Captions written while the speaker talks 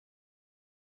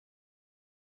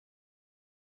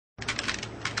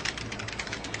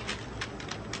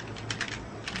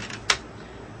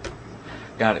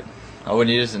Got it. All we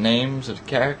need is the names of the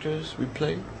characters we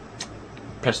play.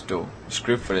 Presto. The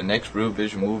script for the next Real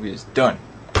Vision movie is done.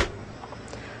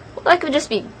 Well, that could just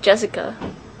be Jessica.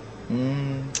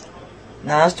 Nah,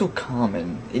 that's too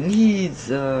common. It needs,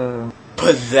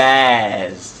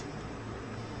 pizzazz.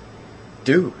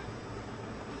 Dude.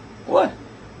 What?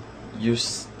 You're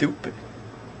stupid.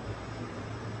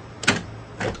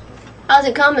 How's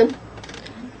it coming?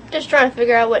 Just trying to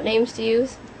figure out what names to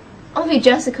use. I'll be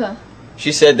Jessica.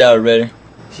 She said that already.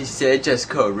 She said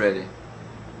Jessica already.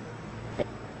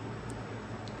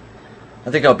 I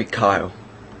think I'll be Kyle.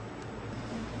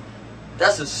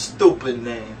 That's a stupid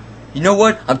name. You know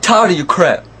what? I'm tired of your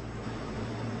crap.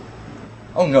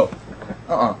 Oh no.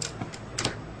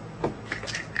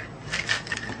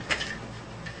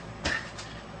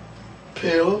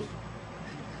 Pills?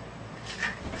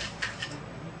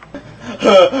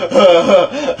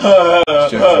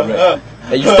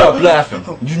 Hey, you stop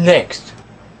laughing. You next.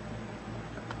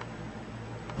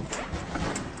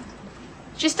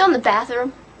 She's still in the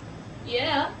bathroom.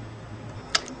 Yeah.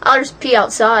 I'll just pee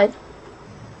outside.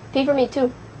 Pee for me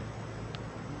too.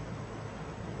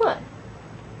 What?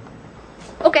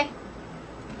 Okay.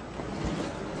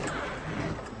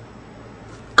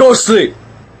 Go sleep.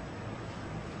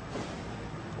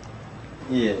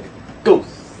 Yeah, go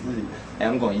sleep. Hey,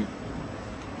 I'm going to eat.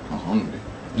 I'm hungry.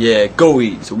 Yeah, go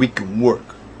eat so we can work.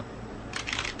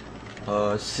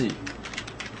 See.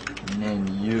 And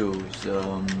then use,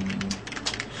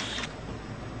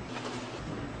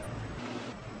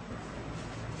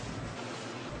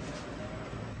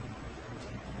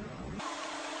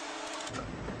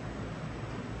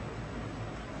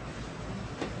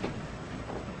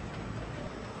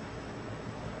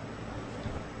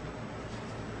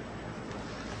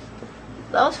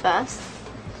 That was fast.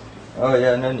 oh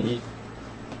yeah, nothing to eat.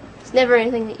 There's never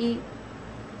anything to eat.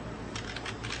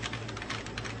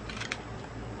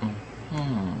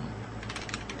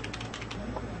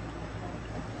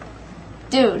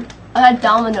 Dude, I had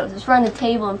Domino's. It's right on the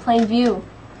table in plain view.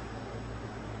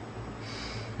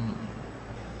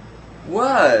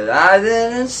 What? I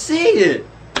didn't see it.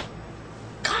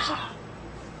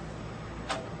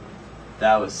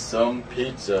 That was some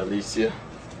pizza, Alicia.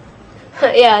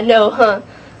 Yeah, I know, huh?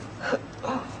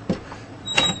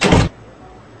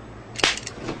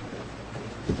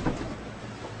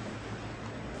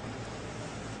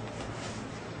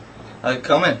 I'm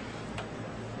coming.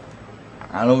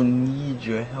 I don't need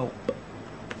your help.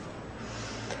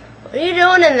 What are you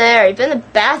doing in there? You've been in the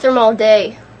bathroom all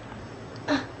day.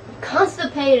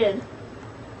 Constipated.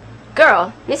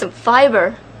 Girl, need some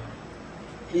fiber.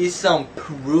 Eat some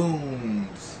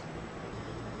prunes.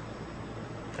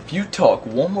 If you talk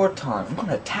one more time, I'm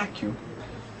gonna attack you.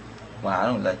 Wow, I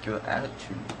don't like your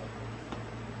attitude.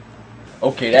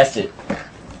 Okay, that's it.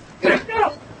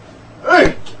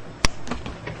 Hey!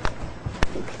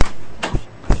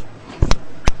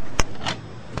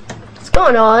 What's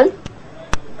going on?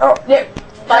 Oh, yeah.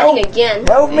 Fighting again.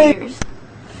 Help me!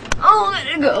 Oh, let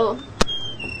it go.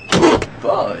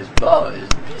 Buzz,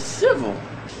 be civil.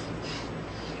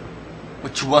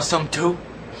 What, you want some too?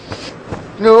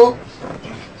 No.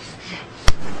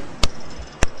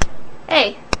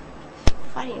 Hey,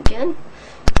 fighting again?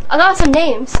 I got some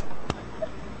names.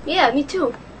 Yeah, me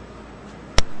too.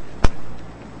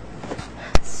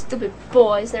 Stupid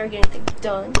boys, never get anything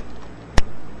done.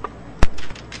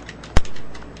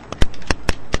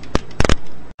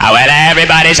 Oh, well,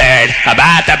 everybody's heard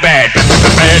about the bird.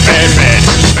 Bird, bird, bird.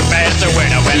 The bird's a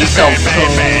winner when the bird,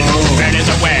 bird, bird. Bird is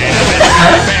a winner when the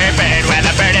bird, bird, bird. When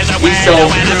the bird is a winner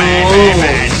when the bird, bird,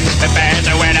 bird.